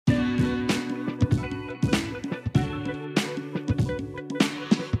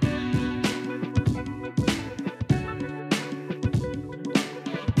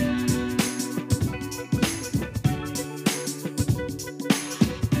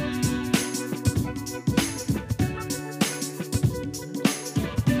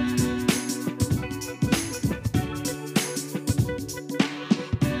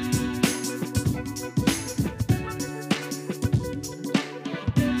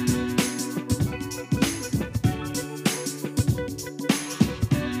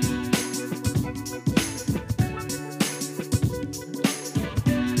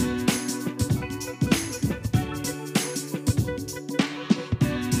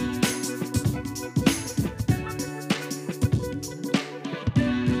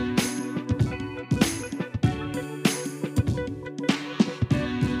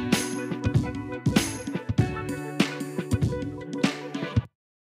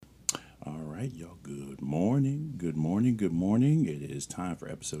right, y'all. Good morning. Good morning. Good morning. It is time for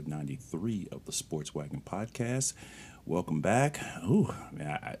episode 93 of the Sports Wagon podcast. Welcome back. Ooh,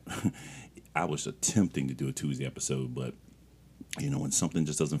 man, I was attempting to do a Tuesday episode, but when something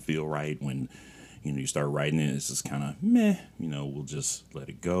just doesn't feel right, when you start writing it, it's just kind of meh. We'll just let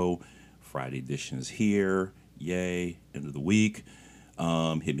it go. Friday edition is here. Yay! End of the week.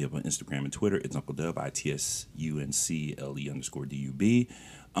 Hit me up on Instagram and Twitter. It's Uncle Dub, ITSUNCLE_DUB.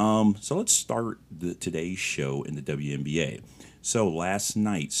 So let's start today's show in the WNBA. So last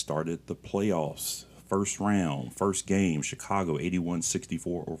night started the playoffs. First round, first game, Chicago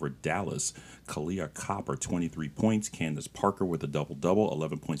 81-64 over Dallas. Kalia Copper, 23 points. Candace Parker with a double-double,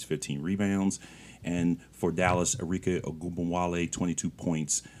 11 points, 15 rebounds. And for Dallas, Arika Ogunbowale, 22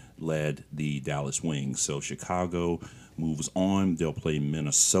 points, led the Dallas Wings. So Chicago moves on. They'll play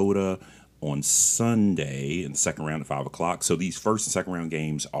Minnesota on Sunday in the second round at 5 o'clock. So these first and second round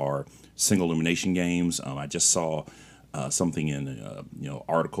games are single elimination games. I just saw something in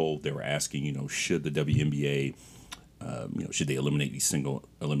article. They were asking, should the WNBA, should they eliminate these single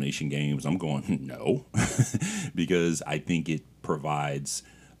elimination games? I'm going, no, because I think it provides,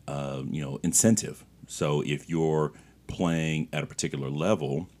 incentive. So if you're playing at a particular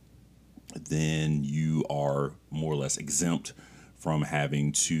level, then you are more or less exempt from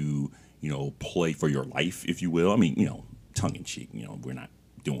having to, play for your life, if you will. I mean, tongue in cheek, we're not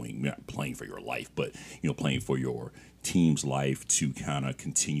playing for your life, but, playing for your team's life to kind of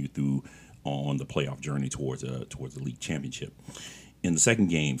continue through on the playoff journey towards the league championship. In the second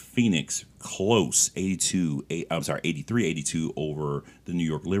game, Phoenix close 83-82 over the New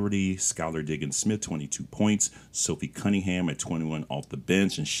York Liberty. Skylar Diggins-Smith, 22 points. Sophie Cunningham at 21 off the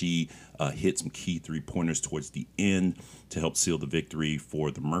bench, and she hit some key three-pointers towards the end to help seal the victory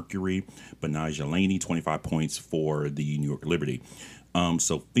for the Mercury. Benaja Laney, 25 points for the New York Liberty.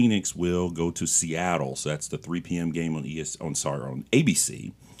 So Phoenix will go to Seattle. So that's the 3 p.m. game on on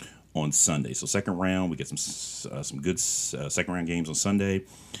ABC. On Sunday. So second round, we get some good second round games on Sunday,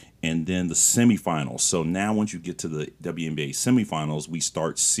 and then the semifinals. So now once you get to the WNBA semifinals, we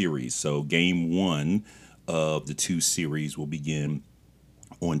start series. So game one of the two series will begin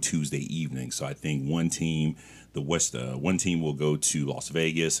on Tuesday evening. So I think one team will go to Las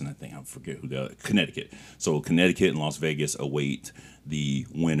Vegas, and I forget who Connecticut. So Connecticut and Las Vegas await the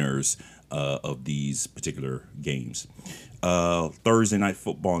winners of these particular games. Thursday night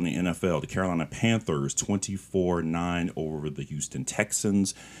football in the NFL, the Carolina Panthers 24-9 over the Houston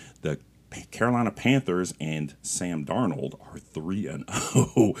Texans. The Carolina Panthers and Sam Darnold are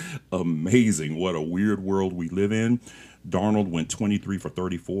 3-0. Amazing. What a weird world we live in. Darnold went 23 for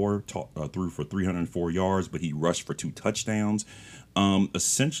 34, threw for 304 yards, but he rushed for 2 touchdowns.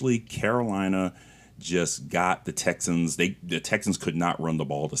 Essentially, Carolina just got the Texans. The Texans could not run the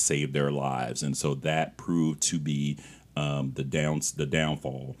ball to save their lives, and so that proved to be the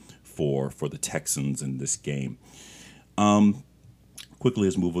downfall for the Texans in this game. Quickly,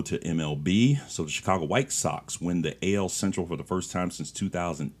 let's move on to MLB. So the Chicago White Sox win the AL Central for the first time since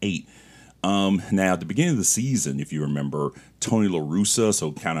 2008. Now, at the beginning of the season, if you remember, Tony La Russa,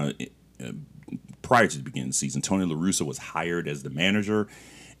 so kind of prior to the beginning of the season, Tony La Russa was hired as the manager.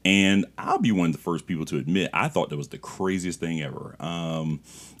 And I'll be one of the first people to admit, I thought that was the craziest thing ever. La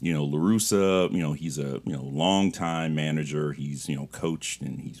Russa, he's a longtime manager. He's coached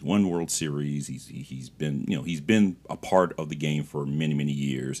and he's won World Series. He's been a part of the game for many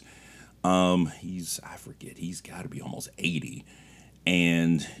years. He's got to be almost 80,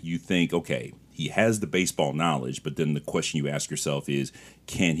 and you think, okay, he has the baseball knowledge, but then the question you ask yourself is,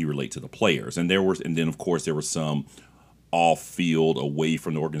 can he relate to the players? And then of course there were some off-field, away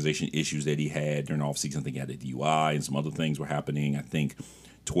from the organization issues that he had during the offseason. I think he had a DUI and some other things were happening. I think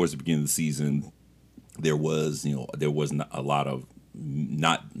towards the beginning of the season, there wasn't a lot of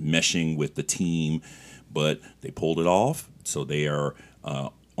not meshing with the team, but they pulled it off. So they are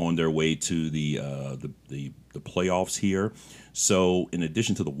on their way to the playoffs here. So in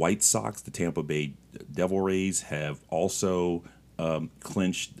addition to the White Sox, the Tampa Bay Devil Rays have also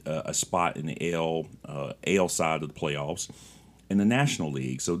clinched a spot in the AL side of the playoffs in the National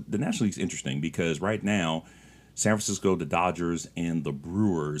League. So the National League is interesting because right now, San Francisco, the Dodgers, and the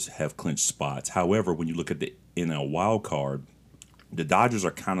Brewers have clinched spots. However, when you look at the NL wild card, the Dodgers are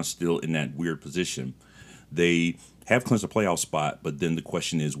kind of still in that weird position. They have clinched a playoff spot, but then the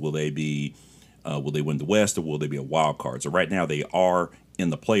question is, will they win the West or will they be a wild card? So right now they are in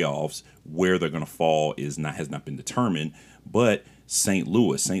the playoffs. Where they're going to fall has not been determined. But St.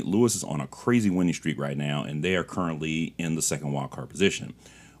 Louis is on a crazy winning streak right now, and they are currently in the second wild card position.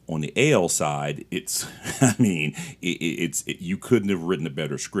 On the AL side, it's, I mean, you couldn't have written a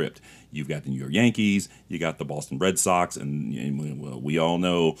better script. You've got the New York Yankees, you got the Boston Red Sox, and well, we all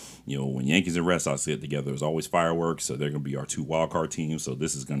know, when Yankees and Red Sox get together, there's always fireworks. So they're going to be our two wild card teams. So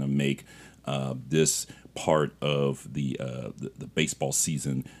this is going to make this part of the baseball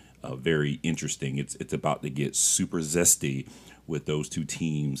season very interesting. It's about to get super zesty with those two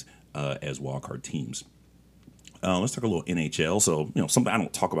teams as wild card teams. Let's talk a little NHL. So, something I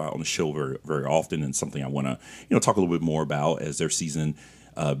don't talk about on the show very, very often, and something I want to, talk a little bit more about as their season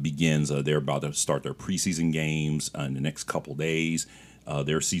begins. They're about to start their preseason games in the next couple days.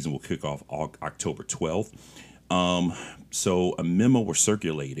 Their season will kick off October 12th. So a memo was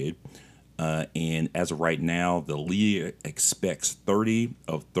circulated, and as of right now, the league expects 30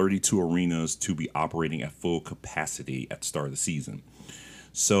 of 32 arenas to be operating at full capacity at the start of the season.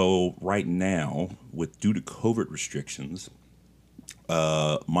 So right now, due to COVID restrictions,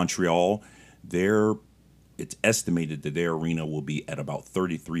 Montreal, it's estimated that their arena will be at about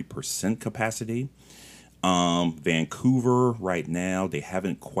 33% capacity. Vancouver, right now, they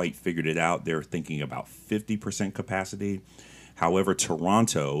haven't quite figured it out. They're thinking about 50% capacity. However,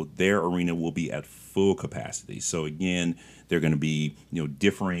 Toronto, their arena will be at full capacity. So again, they're going to be,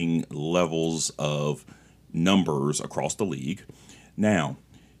 differing levels of numbers across the league. Now,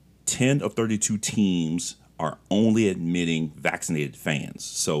 10 of 32 teams are only admitting vaccinated fans.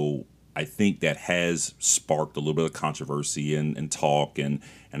 So I think that has sparked a little bit of controversy and talk, and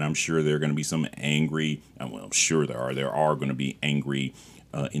I'm sure there are going to be some angry, well, I'm sure there are going to be angry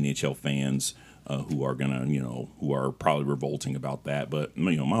NHL fans who are going to, who are probably revolting about that. But,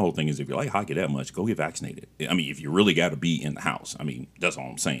 my whole thing is, if you like hockey that much, go get vaccinated. I mean, if you really got to be in the house, that's all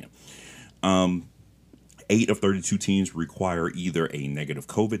I'm saying. 8 of 32 teams require either a negative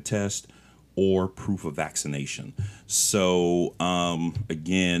COVID test or proof of vaccination. So,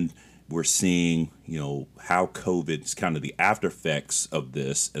 again, we're seeing, how COVID is kind of the after effects of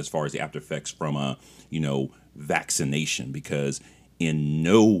this, as far as the after effects from a, vaccination, because in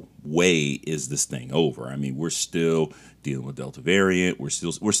no way is this thing over. We're still dealing with Delta variant. We're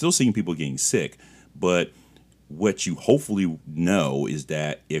still seeing people getting sick, but what you hopefully know is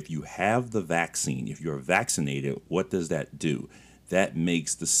that if you have the vaccine, if you're vaccinated, what does that do? That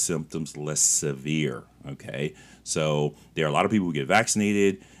makes the symptoms less severe, okay? So there are a lot of people who get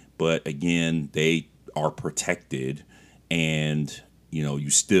vaccinated, but again, they are protected, and, you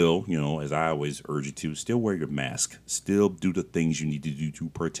still, as I always urge you to, still wear your mask, still do the things you need to do to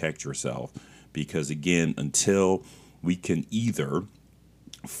protect yourself, because again, until we can either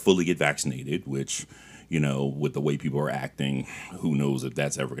fully get vaccinated, which, with the way people are acting, who knows if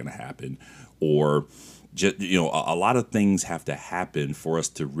that's ever going to happen, or just, a lot of things have to happen for us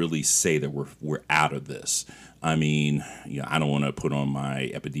to really say that we're out of this. I don't want to put on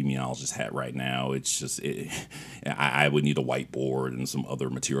my epidemiologist hat right now. It's just, I would need a whiteboard and some other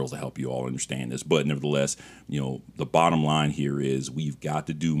materials to help you all understand this. But nevertheless, the bottom line here is we've got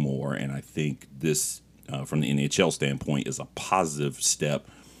to do more. And I think this, from the NHL standpoint, is a positive step.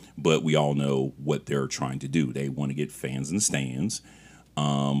 But we all know what they're trying to do. They want to get fans in the stands,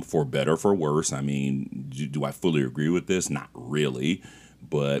 for better, for worse. Do I fully agree with this? Not really.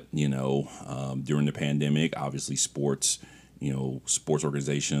 But, during the pandemic, obviously sports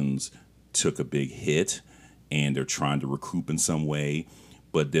organizations took a big hit, and they're trying to recoup in some way.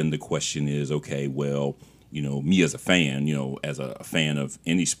 But then the question is, okay, well, me as a fan, as a fan of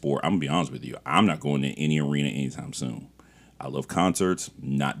any sport, I'm going to be honest with you, I'm not going to any arena anytime soon. I love concerts,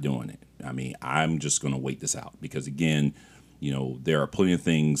 not doing it. I'm just going to wait this out, because again, there are plenty of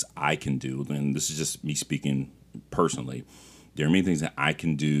things I can do, and this is just me speaking personally. There are many things that I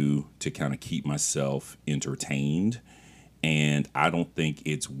can do to kind of keep myself entertained, and I don't think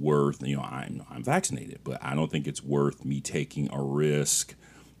it's worth, I'm vaccinated, but I don't think it's worth me taking a risk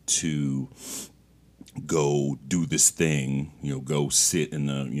to go do this thing, go sit in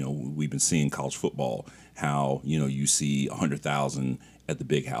the, we've been seeing college football, how, you see 100,000 at the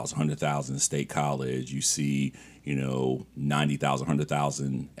big house, 100,000 at State College. You see, 90,000,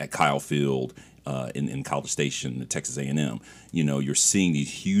 100,000 at Kyle Field in College Station at Texas A&M. You're seeing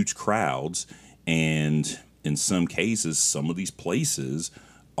these huge crowds, and in some cases, some of these places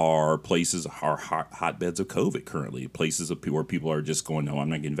are hotbeds of COVID currently. Places where people are just going, no, I'm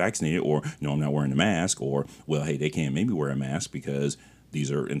not getting vaccinated, or no, I'm not wearing a mask, or, well, hey, they can't maybe wear a mask because these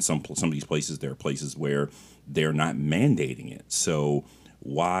are, in some of these places, there are places where they're not mandating it. So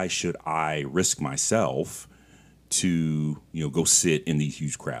why should I risk myself to, go sit in these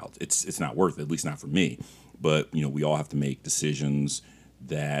huge crowds? It's not worth it, at least not for me. But, we all have to make decisions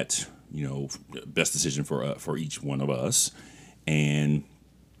that, best decision for each one of us. And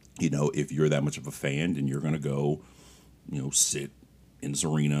if you're that much of a fan, then you're going to go, sit in this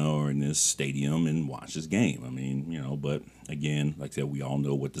arena or in this stadium and watch this game. I mean, but again, like I said, we all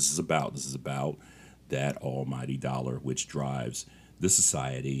know what this is about. This is about that almighty dollar, which drives the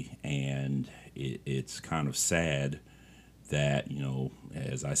society. And it's kind of sad that,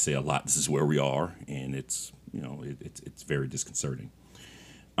 as I say a lot, this is where we are. And it's very disconcerting.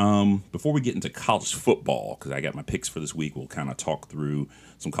 Before we get into college football, because I got my picks for this week, we'll kind of talk through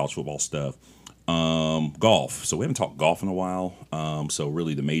some college football stuff. Golf. So we haven't talked golf in a while. So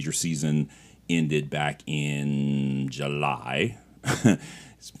really the major season ended back in July.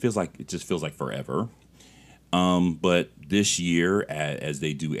 It just feels like forever. But this year, as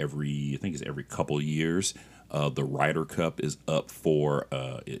they do I think it's every couple of years, the Ryder Cup is up for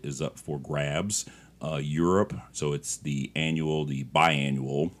grabs. Europe, so it's the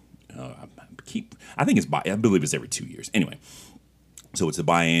biannual. I believe it's every 2 years. Anyway, so it's a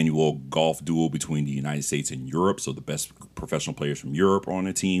biannual golf duel between the United States and Europe. So the best professional players from Europe are on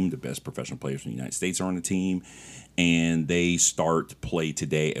the team. The best professional players from the United States are on the team. And they start play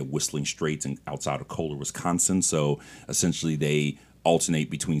today at Whistling Straits outside of Kohler, Wisconsin. So essentially they alternate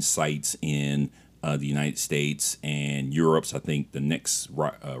between sites in the United States and Europe. So I think the next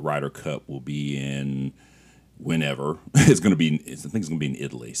Ryder Cup will be in whenever. I think it's going to be in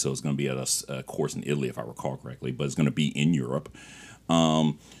Italy. So it's going to be at a course in Italy, if I recall correctly, but it's going to be in Europe.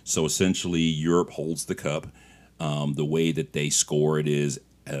 So essentially Europe holds the cup. The way that they score it is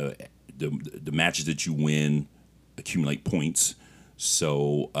the matches that you win accumulate points.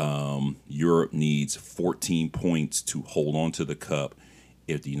 So Europe needs 14 points to hold on to the cup.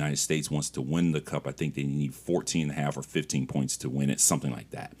 If the United States wants to win the cup, I think they need 14 and a half or 15 points to win it, something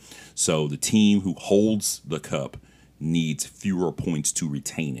like that. So the team who holds the cup needs fewer points to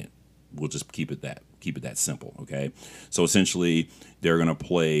retain it. We'll just keep it that simple, okay? So essentially, they're going to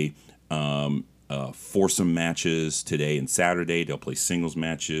play foursome matches today and Saturday. They'll play singles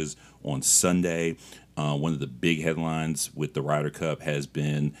matches on Sunday. One of the big headlines with the Ryder Cup has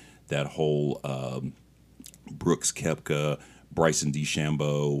been that whole Brooks Koepka, Bryson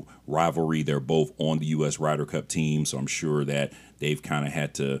DeChambeau rivalry. They're both on the U.S. Ryder Cup team, so I'm sure that they've kind of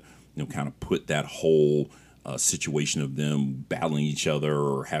had to, kind of put that whole situation of them battling each other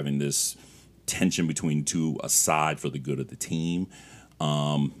or having this tension between the two aside for the good of the team.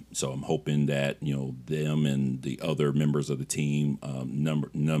 So I'm hoping that them and the other members of the team,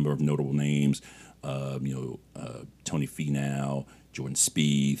 number of notable names, Tony Finau, Jordan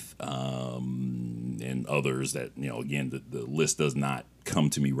Spieth, and others that, again, the list does not come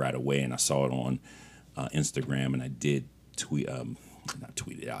to me right away. And I saw it on Instagram, and I did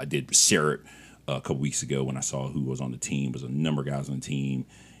I did share it a couple weeks ago when I saw who was on the team. There's a number of guys on the team.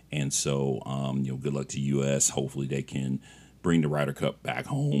 And so, good luck to U.S. Hopefully they can bring the Ryder Cup back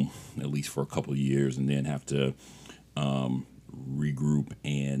home, at least for a couple of years, and then have to regroup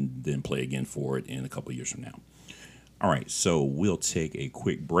and then play again for it in a couple of years from now. All right, so we'll take a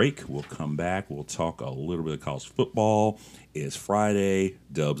quick break. We'll come back. We'll talk a little bit of college football. It's Friday,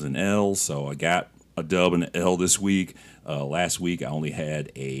 dubs and L's. So I got a dub and an L this week. Last week I only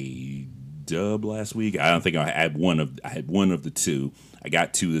had a dub last week. I don't think I had one of the two. I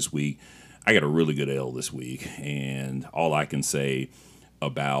got two this week. I got a really good L this week, and all I can say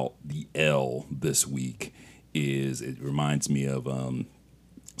about the L this week is it reminds me of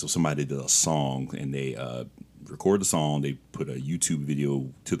so somebody did a song and they recorded the song, they put a YouTube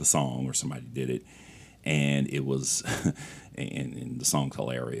video to the song, or somebody did it, and it was and the song's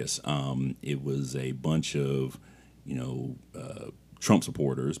hilarious. It was a bunch of Trump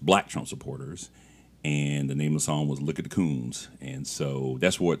supporters, black Trump supporters, and the name of the song was Look at the Coons. And so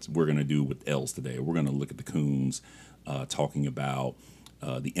that's what we're going to do with L's today. We're going to look at the Coons, talking about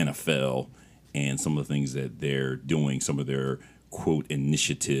the NFL and some of the things that they're doing, some of their, quote,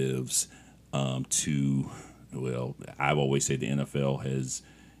 initiatives I've always said the NFL has,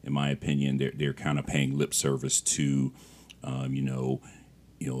 in my opinion, they're kind of paying lip service to,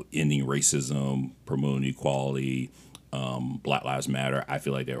 ending racism, promoting equality, Black Lives Matter. I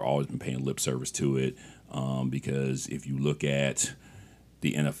feel like they've always been paying lip service to it, because if you look at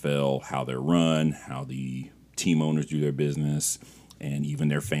the NFL, how they're run, how the team owners do their business, and even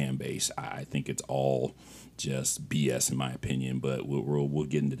their fan base, I think it's all just BS in my opinion. But we'll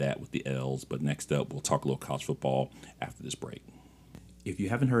get into that with the L's. But next up, we'll talk a little college football after this break. If you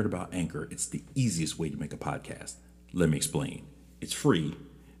haven't heard about Anchor, it's the easiest way to make a podcast. Let me explain. It's free.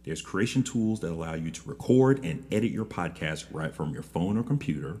 There's creation tools that allow you to record and edit your podcast right from your phone or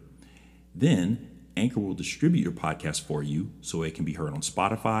computer. Then Anchor will distribute your podcast for you so it can be heard on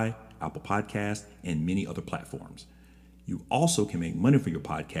Spotify, Apple Podcasts, and many other platforms. You also can make money from your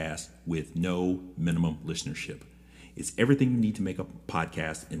podcast with no minimum listenership. It's everything you need to make a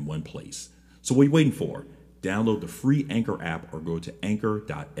podcast in one place. So what are you waiting for? Download the free Anchor app or go to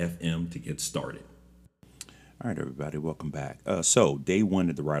anchor.fm to get started. All right, everybody, welcome back. So day one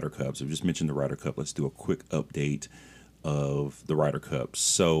at the Ryder Cups. I just mentioned the Ryder Cup. Let's do a quick update of the Ryder Cup.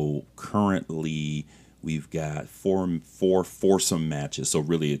 So currently we've got four foursome matches. So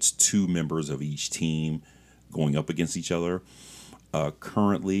really it's two members of each team going up against each other.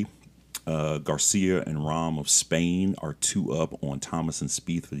 Currently, Garcia and Rahm of Spain are 2-up on Thomas and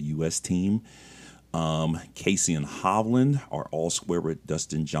Spieth for the U.S. team. Casey and Hovland are all square with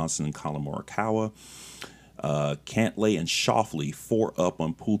Dustin Johnson and Colin Morikawa. Cantlay and Schauffele 4-up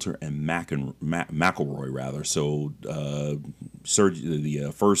on Poulter and McIlroy rather. So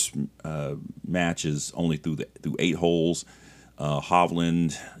the first match is only through 8 holes.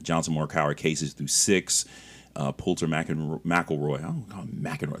 Hovland, Johnson, Morikawa, Casey's through 6. Poulter, McIlroy. I don't call him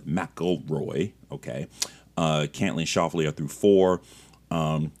McIlroy. Okay. Cantlay and Schauffele are through 4.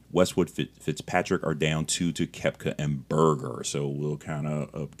 Westwood, Fitzpatrick are down 2 to Koepka and Berger. So we'll kind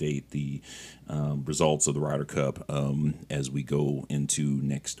of update the results of the Ryder Cup as we go into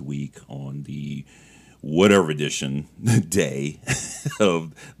next week on the whatever edition day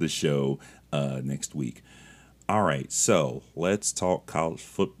of the show next week. All right, so let's talk college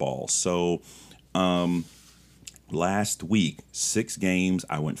football. So last week, 6 games.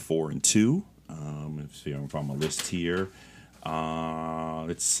 I went 4-2. Let's see, I'm on my list here.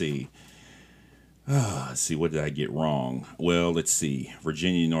 Let's see. What did I get wrong? Well, let's see.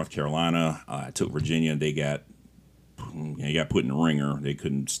 Virginia, North Carolina. I took Virginia. They got put in the ringer. They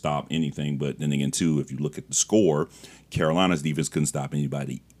couldn't stop anything. But then again, too, if you look at the score, Carolina's defense couldn't stop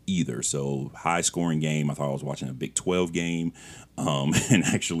anybody either. So high scoring game. I thought I was watching a Big 12 game. And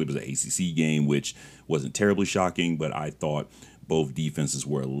actually it was an ACC game, which wasn't terribly shocking, but I thought both defenses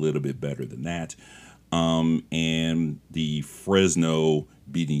were a little bit better than that. And the Fresno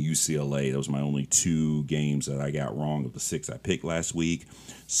beating UCLA. Those were my only 2 games that I got wrong of the 6 I picked last week.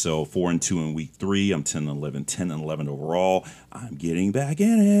 So 4-2 in week 3. I'm 10-11 overall. I'm getting back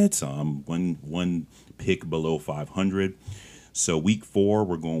in it. So I'm one pick below 500. So week 4,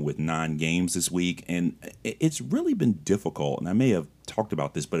 we're going with 9 games this week. And it's really been difficult. And I may have talked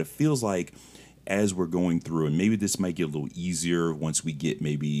about this, but it feels like as we're going through, and maybe this might get a little easier once we get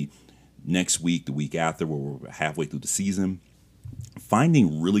maybe next week, the week after, where we're halfway through the season,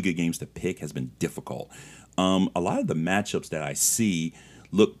 finding really good games to pick has been difficult. A lot of the matchups that I see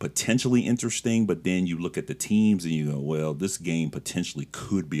look potentially interesting, but then you look at the teams and you go, well, this game potentially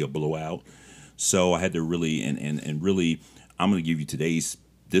could be a blowout. So I had to really, and really, I'm going to give you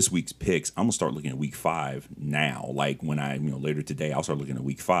this week's picks. I'm going to start looking at week 5 now. Like when later today, I'll start looking at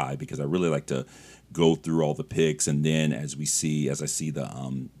week 5 because I really like to go through all the picks. And then as I see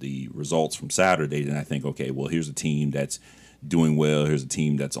the results from Saturday, then I think, okay, well, here's a team that's doing well. Here's a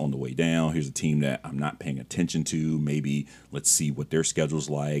team that's on the way down. Here's a team that I'm not paying attention to. Maybe let's see what their schedule's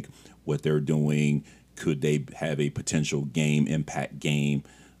like, what they're doing. Could they have a potential impact game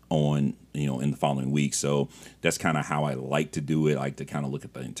on, in the following week? So that's kind of how I like to do it. I like to kind of look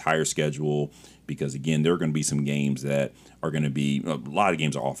at the entire schedule because, again, there are going to be some games that are going to be, a lot of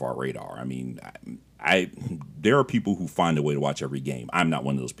games are off our radar. I mean, there are people who find a way to watch every game. I'm not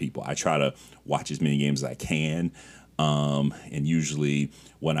one of those people. I try to watch as many games as I can. And usually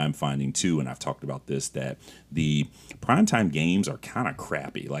what I'm finding too, and I've talked about this, that the primetime games are kind of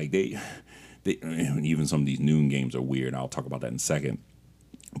crappy. Like they, even some of these noon games are weird. I'll talk about that in a second.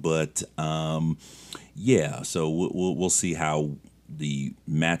 But yeah, so we'll see how the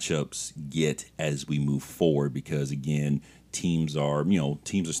matchups get as we move forward, because again, teams are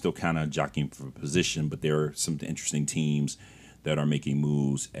still kind of jockeying for position, but there are some interesting teams that are making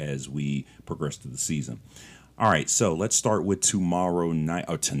moves as we progress through the season. All right, so let's start with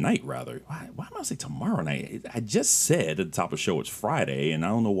tonight rather. Why am I saying tomorrow night? I just said at the top of the show it's Friday, and I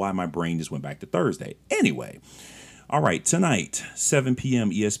don't know why my brain just went back to Thursday. Anyway, all right, tonight, 7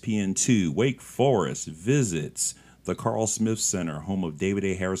 p.m. ESPN2, Wake Forest visits the Carl Smith Center, home of David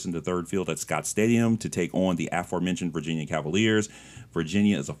A. Harrison III Field at Scott Stadium, to take on the aforementioned Virginia Cavaliers.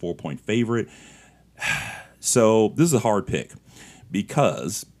 Virginia is a 4-point favorite. So this is a hard pick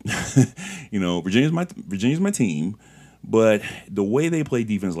because, Virginia's my team, but the way they played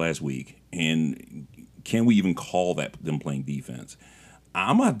defense last week, and can we even call that them playing defense?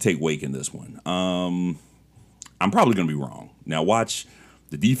 I'm going to have to take Wake in this one. I'm probably going to be wrong. Now watch,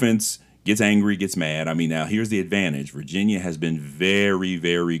 the defense gets angry, gets mad. I mean, now here's the advantage. Virginia has been very,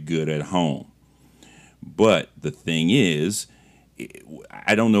 very good at home. But the thing is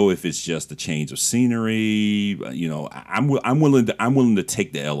I don't know if it's just a change of scenery. I'm willing to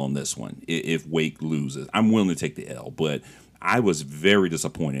take the L on this one if Wake loses. I'm willing to take the L, but I was very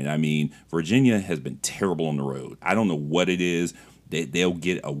disappointed. I mean, Virginia has been terrible on the road. I don't know what it is. They'll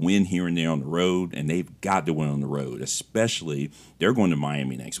get a win here and there on the road, and they've got to win on the road, especially they're going to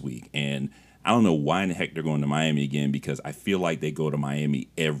Miami next week. And I don't know why in the heck they're going to Miami again, because I feel like they go to Miami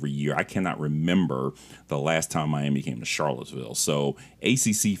every year. I cannot remember the last time Miami came to Charlottesville. So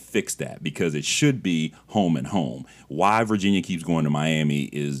ACC fixed that, because it should be home and home. Why Virginia keeps going to Miami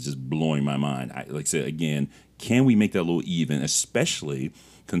is just blowing my mind. Like I said, again, can we make that a little even, especially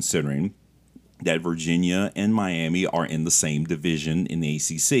considering that Virginia and Miami are in the same division in the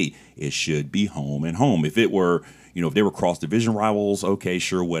ACC? It should be home and home. If it were, if they were cross division rivals, okay,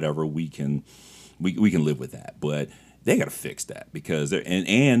 sure, whatever, we can live with that. But they got to fix that, because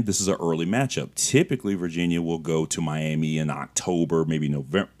and this is an early matchup. Typically, Virginia will go to Miami in October, maybe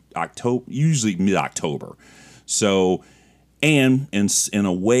November, October, usually mid-October. So, and in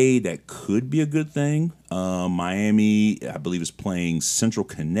a way that could be a good thing, Miami, I believe, is playing Central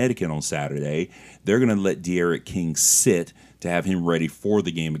Connecticut on Saturday. They're going to let De'Aaron King sit to have him ready for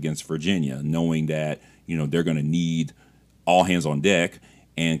the game against Virginia, knowing that, they're going to need all hands on deck.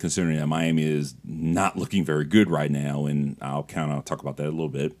 And considering that Miami is not looking very good right now, and I'll kind of talk about that a little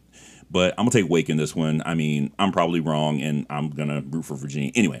bit. But I'm going to take Wake in this one. I mean, I'm probably wrong, and I'm going to root for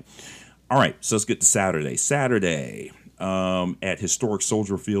Virginia. Anyway, all right, so let's get to Saturday. Saturday. At historic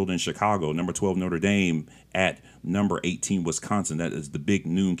Soldier Field in Chicago, number 12 Notre Dame at number 18 Wisconsin. That is the big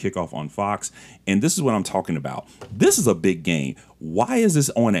noon kickoff on Fox. And this is what I'm talking about. This is a big game. Why is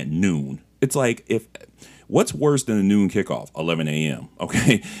this on at noon? It's like, what's worse than a noon kickoff? 11 a.m.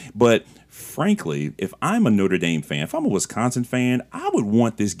 Okay. But frankly, if I'm a Notre Dame fan, if I'm a Wisconsin fan, I would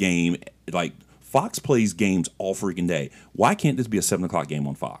want this game, like, Fox plays games all freaking day. Why can't this be a 7 o'clock game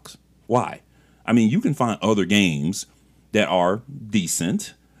on Fox? Why? I mean, you can find other games that are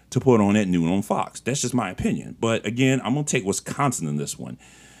decent to put on at noon on Fox. That's just my opinion. But again, I'm going to take Wisconsin in this one.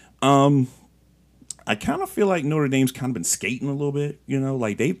 I kind of feel like Notre Dame's kind of been skating a little bit,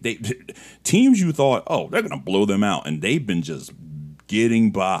 like they teams you thought, oh, they're going to blow them out, and they've been just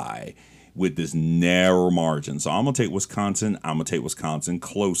getting by with this narrow margin. So I'm going to take Wisconsin. I'm going to take Wisconsin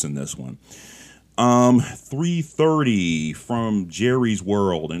close in this one. 3:30 from Jerry's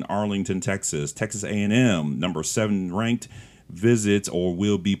World in Arlington, Texas. Texas A&M, number 7 ranked, visits or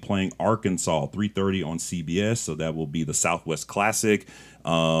will be playing Arkansas. 3:30 on CBS, so that will be the Southwest Classic.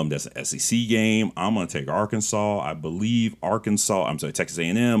 That's an SEC game. I'm going to take Arkansas. I believe Texas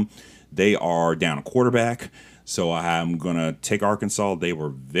A&M, they are down a quarterback, so I'm going to take Arkansas. They were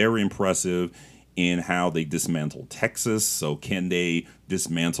very impressive in how they dismantled Texas. So can they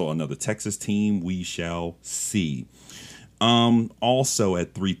dismantle another Texas team? We shall see. Also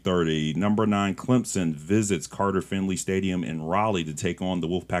at 3:30, number 9 Clemson visits Carter Finley Stadium in Raleigh to take on the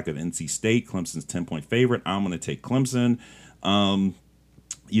Wolfpack of NC State. Clemson's 10-point favorite. I'm going to take Clemson.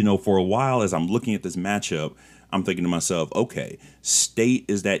 For a while, as I'm looking at this matchup, I'm thinking to myself, okay, State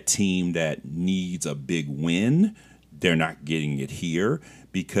is that team that needs a big win. They're not getting it here,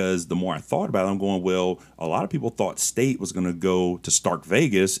 because the more I thought about it, I'm going, well, a lot of people thought State was going to go to Stark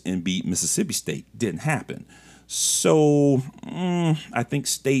Vegas and beat Mississippi State. Didn't happen. So I think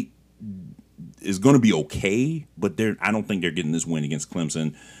State is going to be okay, but I don't think they're getting this win against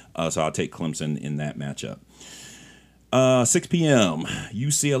Clemson. So I'll take Clemson in that matchup. 6 p.m.,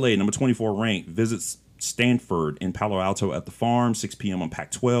 UCLA, number 24 ranked, visits Stanford in Palo Alto at the Farm, 6 p.m. on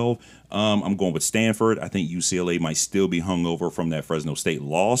Pac-12. I'm going with Stanford. I think UCLA might still be hungover from that Fresno State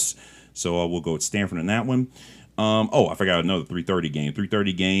loss, so I will go with Stanford in that one. I forgot another 3:30 game.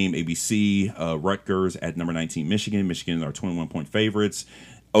 3:30 game, ABC, Rutgers at number 19 Michigan. Michigan are 21-point favorites.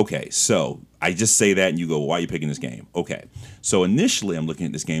 Okay, so I just say that and you go, why are you picking this game? Okay, so initially I'm looking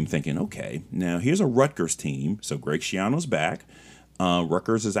at this game thinking, okay, now here's a Rutgers team. So Greg Schiano's back.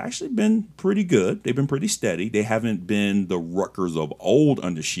 Rutgers has actually been pretty good. They've been pretty steady. They haven't been the Rutgers of old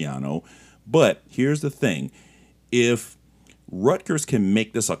under Schiano. But here's the thing. If Rutgers can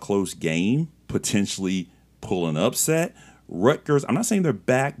make this a close game, potentially pull an upset, Rutgers, I'm not saying they're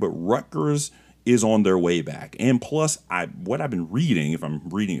back, but Rutgers is on their way back. And plus, what I've been reading, if I'm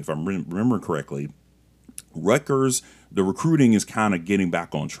remembering correctly, Rutgers, the recruiting is kind of getting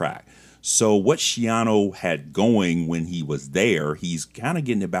back on track. So what Schiano had going when he was there, he's kind of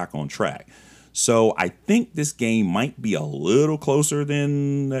getting it back on track. So I think this game might be a little closer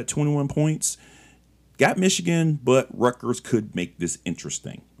than that 21 points. Got Michigan, but Rutgers could make this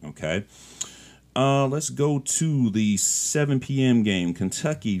interesting. Okay. Let's go to the 7 p.m. game.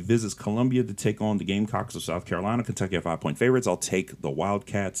 Kentucky visits Columbia to take on the Gamecocks of South Carolina. Kentucky are 5-point favorites. I'll take the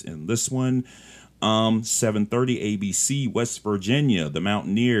Wildcats in this one. 7:30 ABC, West Virginia. The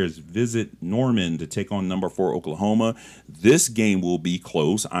Mountaineers visit Norman to take on number 4 Oklahoma. This game will be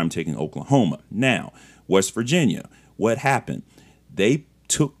close. I'm taking Oklahoma. Now, West Virginia. What happened? They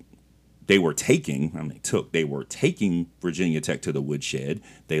took they were taking, they were taking Virginia Tech to the woodshed.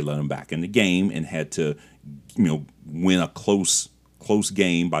 They let them back in the game and had to, win a close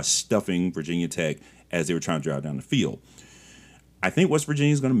game by stuffing Virginia Tech as they were trying to drive down the field. I think West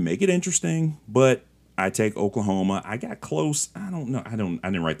Virginia is going to make it interesting, but I take Oklahoma. I got close. I don't know. I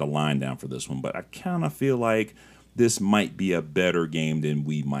didn't write the line down for this one, but I kind of feel like this might be a better game than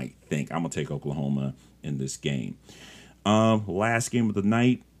we might think. I'm going to take Oklahoma in this game. Last game of the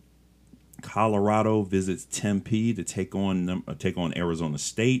night. Colorado visits Tempe to take on Arizona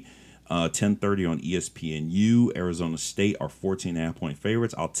State. 10:30 on ESPNU. Arizona State are 14.5-point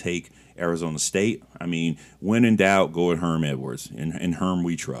favorites. I'll take Arizona State. I mean, when in doubt, go with Herm Edwards. In Herm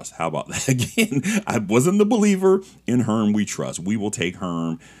we trust. How about that? Again, I wasn't the believer. In Herm we trust. We will take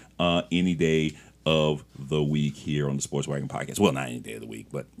Herm any day of the week here on the Sports Wagon Podcast. Well, not any day of the week,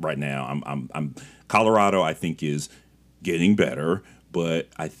 but right now, I'm Colorado. I think is getting better. But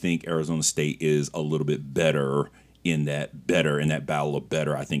I think Arizona State is a little bit better in that battle of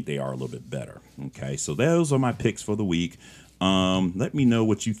better. I think they are a little bit better. Okay, so those are my picks for the week. Let me know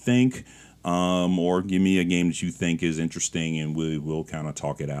what you think, or give me a game that you think is interesting, and we'll kind of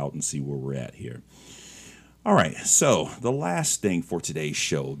talk it out and see where we're at here. All right, so the last thing for today's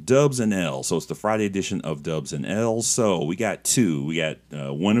show, Dubs and L's. So it's the Friday edition of Dubs and L's. So we got two. We got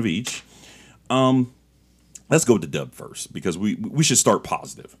one of each. Let's go with the dub first because we should start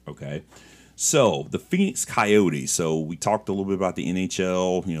positive, okay? So the Phoenix Coyotes. So we talked a little bit about the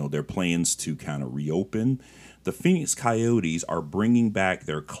NHL, their plans to kind of reopen. The Phoenix Coyotes are bringing back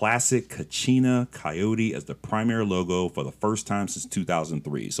their classic Kachina Coyote as the primary logo for the first time since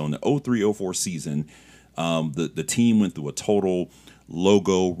 2003. So in the 03-04 season, the team went through a total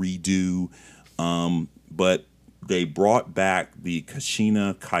logo redo, but they brought back the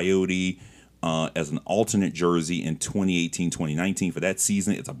Kachina Coyote as an alternate jersey in 2018-2019. For that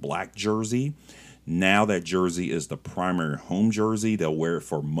season, it's a black jersey. Now that jersey is the primary home jersey. They'll wear it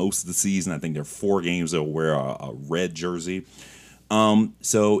for most of the season. I think there are 4 games they'll wear a red jersey.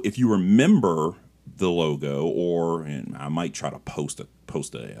 So if you remember the logo, and I might try to post a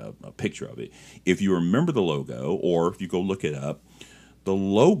picture of it. If you remember the logo, or if you go look it up, the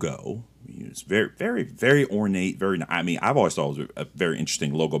logo, it's very, very, very ornate. I've always thought it was a very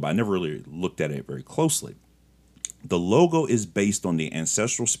interesting logo, but I never really looked at it very closely. The logo is based on the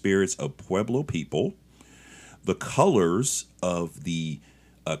ancestral spirits of Pueblo people. The colors of the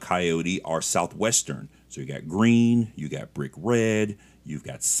coyote are southwestern. So you got green, you got brick red, you've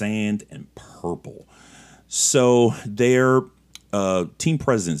got sand, and purple. So their team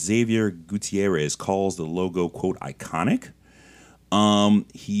president, Xavier Gutierrez, calls the logo, quote, iconic.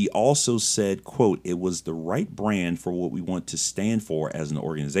 He also said, quote, it was the right brand for what we want to stand for as an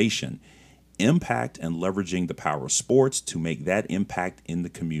organization. Impact and leveraging the power of sports to make that impact in the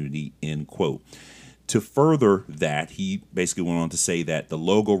community, end quote. To further that, he basically went on to say that the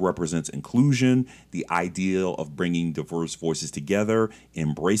logo represents inclusion, the ideal of bringing diverse voices together,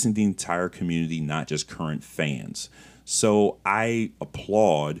 embracing the entire community, not just current fans. So I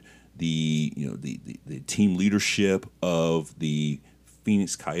applaud the team leadership of the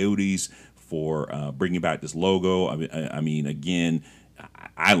Phoenix Coyotes for bringing back this logo. I mean, again,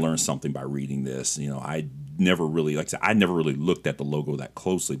 I learned something by reading this. I never really, like I said, I never really looked at the logo that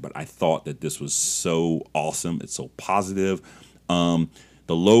closely, but I thought that this was so awesome. It's so positive. The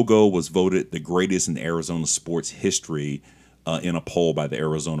logo was voted the greatest in Arizona sports history in a poll by the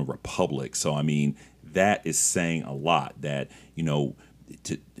Arizona Republic. So, I mean, that is saying a lot that,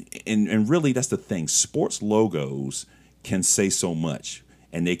 and really that's the thing. Sports logos can say so much,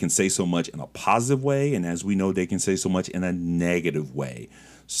 and they can say so much in a positive way. And as we know, they can say so much in a negative way.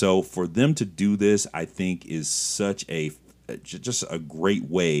 So for them to do this, I think is such just a great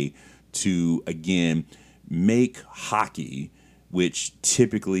way to, again, make hockey, which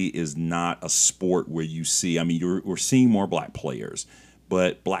typically is not a sport where you see, we're seeing more black players,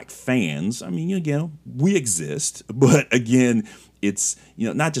 but black fans, we exist. But again, it's,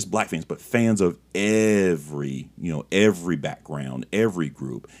 not just black fans, but fans of every background, every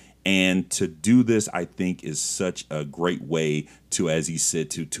group. And to do this, I think, is such a great way to, as he said,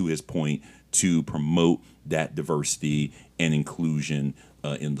 to his point, to promote that diversity and inclusion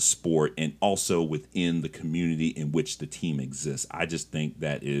in the sport and also within the community in which the team exists. I just think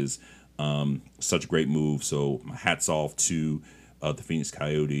that is Such a great move. So my hats off to the Phoenix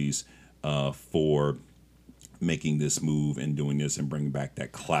Coyotes for making this move and doing this and bringing back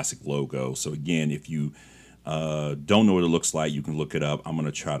that classic logo. So again, if you don't know what it looks like, you can look it up. I'm going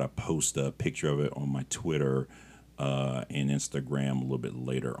to try to post a picture of it on my Twitter and Instagram a little bit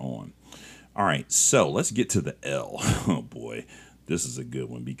later on. All right, so let's get to the L. Oh boy, this is a good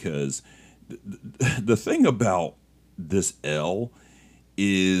one because the thing about this L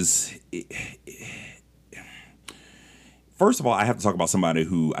is, first of all, I have to talk about somebody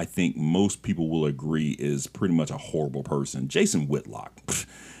who I think most people will agree is pretty much a horrible person. Jason Whitlock.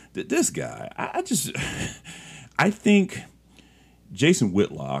 This guy, I think Jason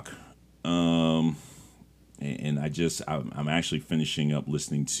Whitlock, and I'm actually finishing up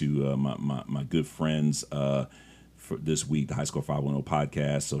listening to my good friends for this week, the High Score 510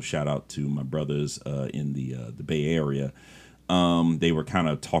 podcast. So shout out to my brothers in the Bay Area. They were kind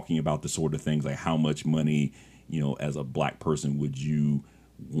of talking about the sort of things like how much money, as a black person, would you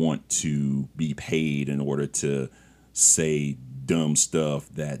want to be paid in order to say dumb stuff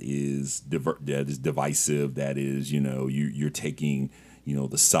that is divisive, that is, you're taking,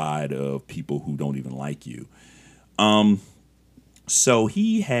 the side of people who don't even like you. So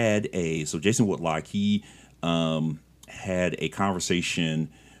Jason Whitlock, he had a conversation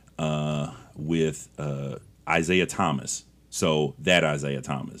with Isaiah Thomas. So that Isaiah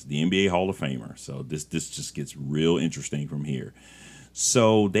Thomas, the NBA Hall of Famer. So this just gets real interesting from here.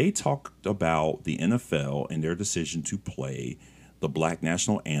 So they talked about the NFL and their decision to play the Black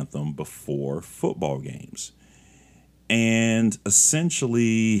National Anthem before football games. And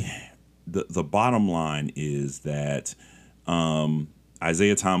essentially, the bottom line is that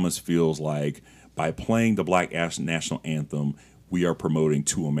Isaiah Thomas feels like by playing the Black National Anthem, we are promoting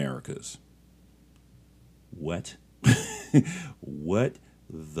two Americas. What? What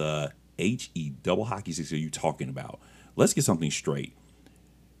the HE double hockey sticks are you talking about? Let's get something straight.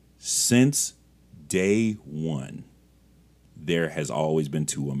 Since day one, there has always been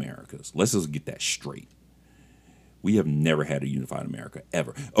two Americas. Let's just get that straight. We have never had a unified America,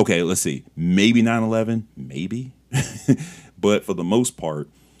 ever. Okay, let's see. Maybe 9/11, maybe. But for the most part,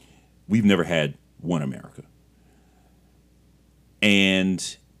 we've never had one America.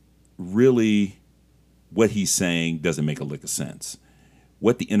 And really, what he's saying doesn't make a lick of sense.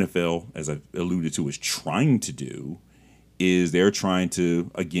 What the NFL, as I've alluded to, is trying to do is they're trying to,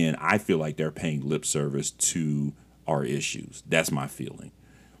 again, I feel like they're paying lip service to our issues. That's my feeling.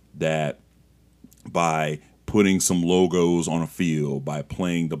 That by putting some logos on a field, by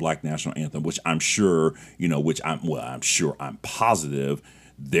playing the Black National Anthem, which I'm sure, I'm positive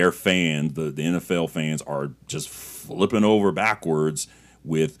their fans, the NFL fans, are just flipping over backwards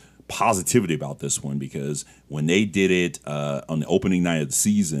with positivity about this one, because when they did it on the opening night of the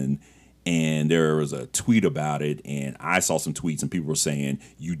season, and there was a tweet about it, and I saw some tweets and people were saying,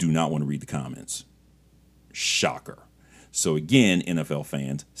 you do not want to read the comments. Shocker. So again, NFL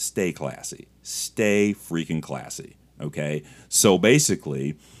fans, stay classy. Stay freaking classy. Okay? So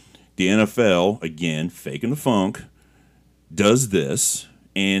basically, the NFL, again, faking the funk, does this.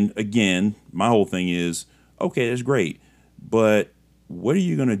 And again, my whole thing is, okay, that's great. But what are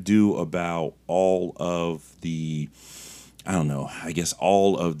you going to do about all of the,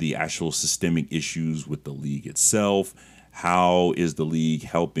 all of the actual systemic issues with the league itself? How is the league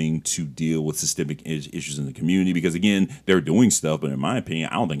helping to deal with systemic issues in the community? Because again, they're doing stuff, but in my opinion,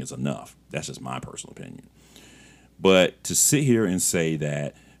 I don't think it's enough. That's just my personal opinion. But to sit here and say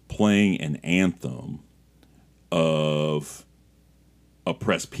that playing an anthem of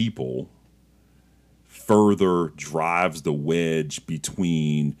oppressed people further drives the wedge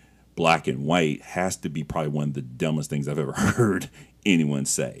between black and white has to be probably one of the dumbest things I've ever heard anyone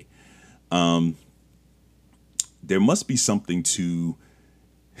say. There must be something to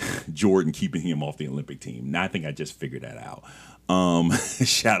Jordan keeping him off the Olympic team. Now I think I just figured that out.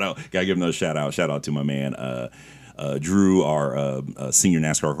 Shout out, gotta give another shout out. Shout out to my man Drew, our senior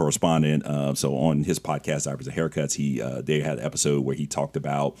NASCAR correspondent. So on his podcast, Diapers and Haircuts, they had an episode where he talked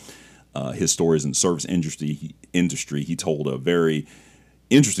about his stories in the service industry. He told a very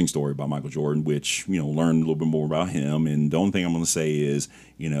interesting story about Michael Jordan, which, learned a little bit more about him. And the only thing I'm going to say is,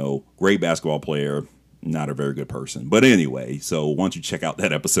 great basketball player, not a very good person. But anyway, so once you check out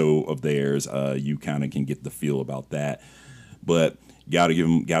that episode of theirs, you kind of can get the feel about that. But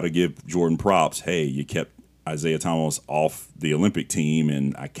gotta give Jordan props. Hey, you kept Isaiah Thomas off the Olympic team,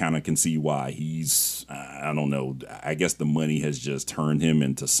 and I kind of can see why. He's, I don't know, I guess the money has just turned him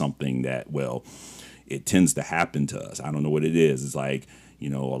into something that, well, it tends to happen to us. I don't know what it is. It's like, a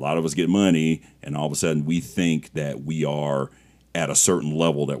lot of us get money, and all of a sudden we think that we are at a certain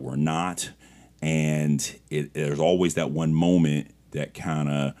level that we're not. And there's always that one moment that kind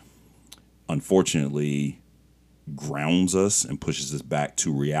of, unfortunately, grounds us and pushes us back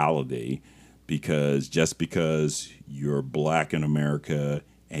to reality, because just because you're black in America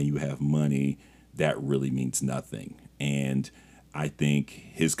and you have money, that really means nothing. And I think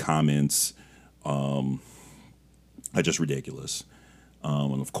his comments are just ridiculous.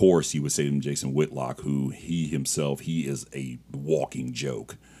 And of course, he would say to Jason Whitlock, who he is a walking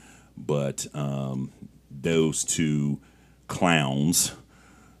joke. But those two clowns,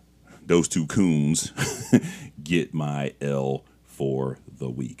 those two coons, get my L for the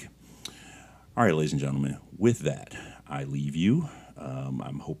week. All right, ladies and gentlemen, with that, I leave you.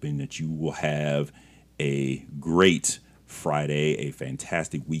 I'm hoping that you will have a great Friday, a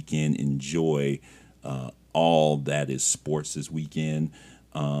fantastic weekend. Enjoy all that is sports this weekend.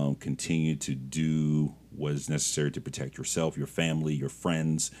 Continue to do what is necessary to protect yourself, your family, your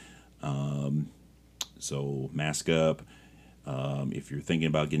friends. So mask up. If you're thinking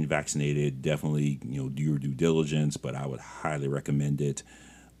about getting vaccinated, definitely do your due diligence. But I would highly recommend it.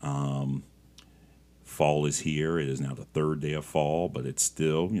 Fall is here. It is now the third day of fall, but it's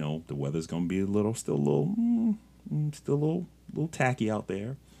still the weather's going to be still a little tacky out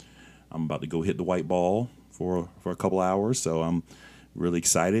there. I'm about to go hit the white ball for a couple hours, so I'm really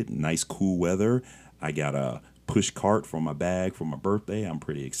excited. Nice cool weather. I got a push cart for my bag for my birthday. I'm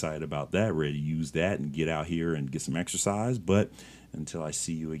pretty excited about that. Ready to use that and get out here and get some exercise. But until I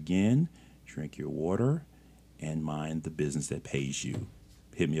see you again, drink your water and mind the business that pays you.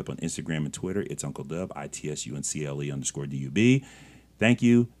 Hit me up on Instagram and Twitter. It's Uncle Dub, ITSUNCLE_DUB. Thank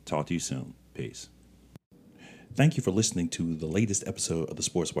you. Talk to you soon. Peace. Thank you for listening to the latest episode of the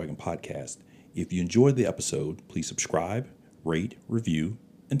Sports Wagon Podcast. If you enjoyed the episode, please subscribe, rate, review,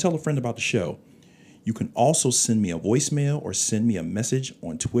 and tell a friend about the show. You can also send me a voicemail or send me a message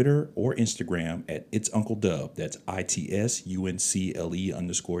on Twitter or Instagram at It's Uncle Dub. That's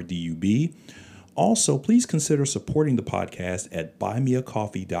ITSUNCLE_DUB. Also, please consider supporting the podcast at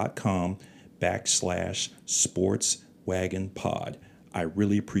buymeacoffee.com/sportswagonpod. I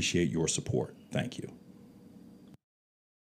really appreciate your support. Thank you.